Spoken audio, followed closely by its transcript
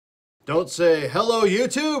Don't say hello,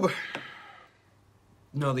 YouTube.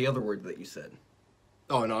 No, the other word that you said.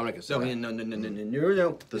 Oh no, I'm not gonna say that.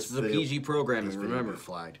 No. This is a PG programming. Remember,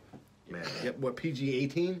 flagged. Man, yep. What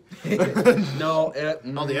PG-18? No.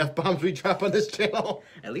 All the f-bombs we drop on this channel.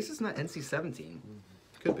 At least it's not NC-17.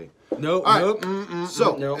 Could be. Nope. All right. Nope.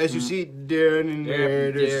 So nope, as you see, we're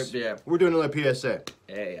doing another PSA.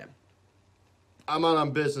 Yeah. I'm out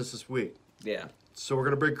on business this week. Yeah. So we're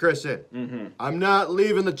gonna bring Chris in. I'm not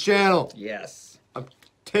leaving the channel. Yes. I'm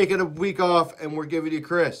taking a week off, and we're giving you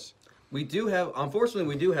Chris. We do have, unfortunately,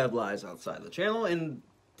 we do have lives outside the channel, and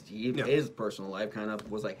his personal life kind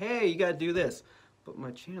of was like, hey, you gotta do this. But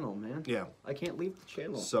my channel, man. Yeah. I can't leave the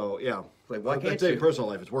channel. So, yeah. Like, why can't you? It's personal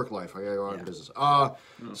life. It's work life. I gotta go out in business.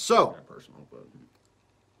 So. Not personal, but.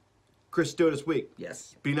 Chris, do it this week.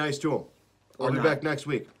 Yes. Be nice to him. Or I'll be not. back next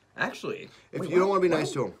week. Actually. If you don't want to be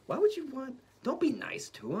nice to him. Why would you want... Don't be nice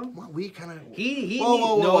to him. Well, we kind of... He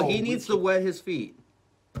needs to wet his feet.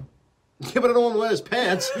 Yeah, but I don't want to wet his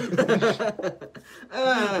pants.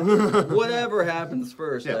 Whatever happens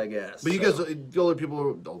first, I guess. But you guys,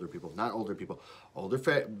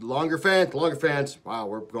 longer fans. Wow,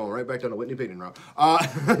 we're going right back down to Whitney Peyton route. But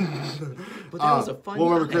that was a fun Well,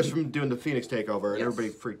 remember time. Chris from doing the Phoenix takeover, and everybody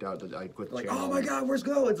freaked out that I quit the like, channel. oh my God, where's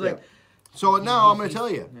Go? It's like... So now I'm going to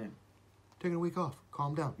tell you. Taking a week off.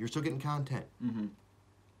 Calm down. You're still getting content.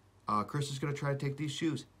 Chris is going to try to take these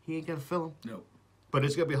shoes. He ain't going to fill them. Nope. But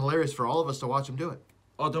it's going to be hilarious for all of us to watch him do it.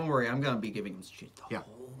 Oh, don't worry. I'm going to be giving him shit the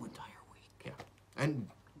whole entire week. Yeah. And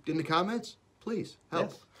in the comments, please,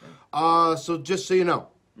 help. Yes. So just so you know.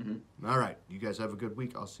 All right. You guys have a good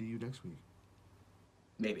week. I'll see you next week.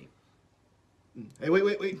 Maybe. Hey,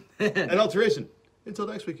 wait. An alteration. Until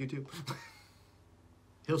next week, YouTube.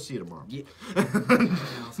 He'll see you tomorrow. Yeah.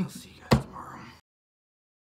 I'll see you.